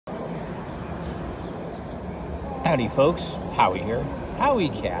Howdy folks, Howie here, Howie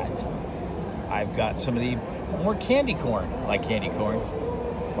Cat. I've got some of the more candy corn. I like candy corn.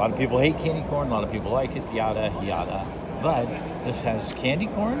 A lot of people hate candy corn, a lot of people like it, yada yada. But this has candy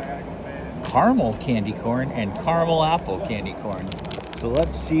corn, caramel candy corn, and caramel apple candy corn. So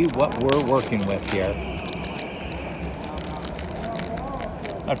let's see what we're working with here.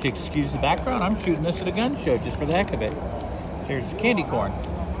 I have to excuse the background, I'm shooting this at a gun show just for the heck of it. Here's the candy corn.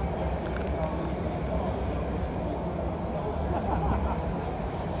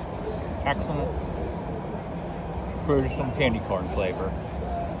 Excellent for some candy corn flavor.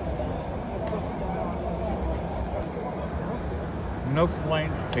 No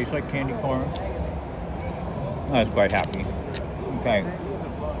complaints, tastes like candy corn. I was quite happy. Okay.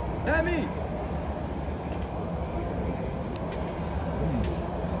 Sammy!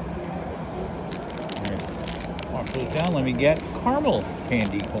 Walk those down, let me get caramel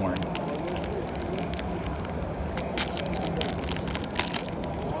candy corn.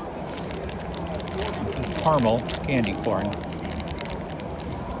 Caramel candy corn.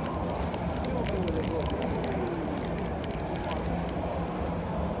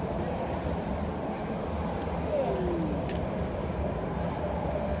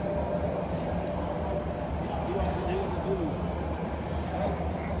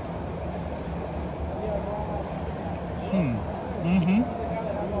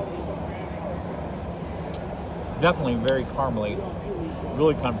 Definitely very caramely.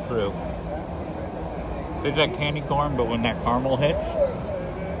 Really come through. It's like candy corn, but when that caramel hits,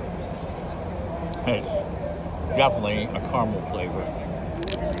 it's definitely a caramel flavor.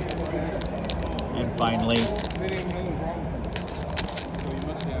 And finally,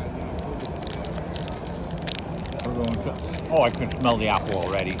 we're going to, oh, I can smell the apple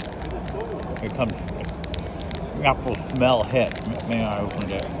already. Here comes, the apple smell hit. Man, I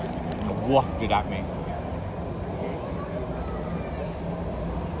opened it and wafted it at me.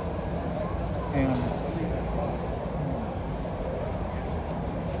 And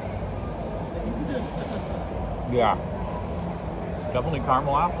yeah, definitely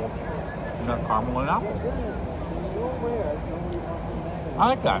caramel apple. You got caramel and apple. I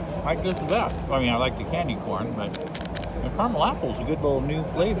like that. I like this the best. I mean, I like the candy corn, but the caramel apple is a good little new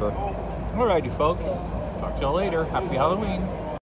flavor. Alrighty, folks. Talk to y'all later. Happy Halloween.